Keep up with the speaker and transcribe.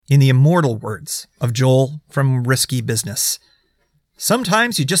In the immortal words of Joel from Risky Business,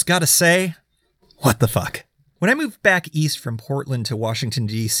 sometimes you just gotta say, what the fuck? When I moved back east from Portland to Washington,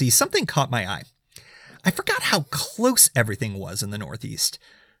 D.C., something caught my eye. I forgot how close everything was in the Northeast.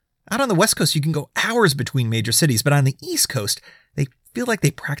 Out on the West Coast, you can go hours between major cities, but on the East Coast, they feel like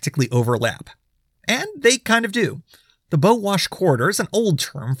they practically overlap. And they kind of do. The Bow-Wash Corridor is an old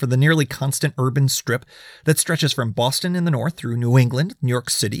term for the nearly constant urban strip that stretches from Boston in the north through New England, New York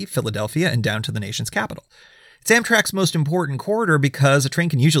City, Philadelphia, and down to the nation's capital. It's Amtrak's most important corridor because a train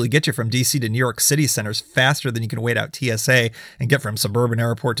can usually get you from D.C. to New York City centers faster than you can wait out TSA and get from suburban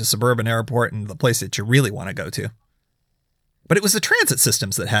airport to suburban airport and the place that you really want to go to. But it was the transit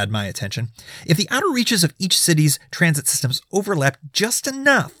systems that had my attention. If the outer reaches of each city's transit systems overlapped just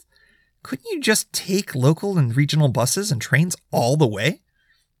enough, couldn't you just take local and regional buses and trains all the way?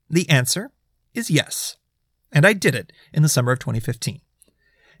 The answer is yes. And I did it in the summer of 2015.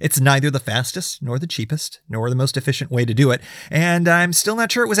 It's neither the fastest, nor the cheapest, nor the most efficient way to do it, and I'm still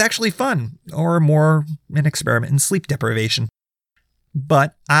not sure it was actually fun, or more an experiment in sleep deprivation.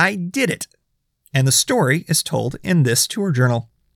 But I did it. And the story is told in this tour journal.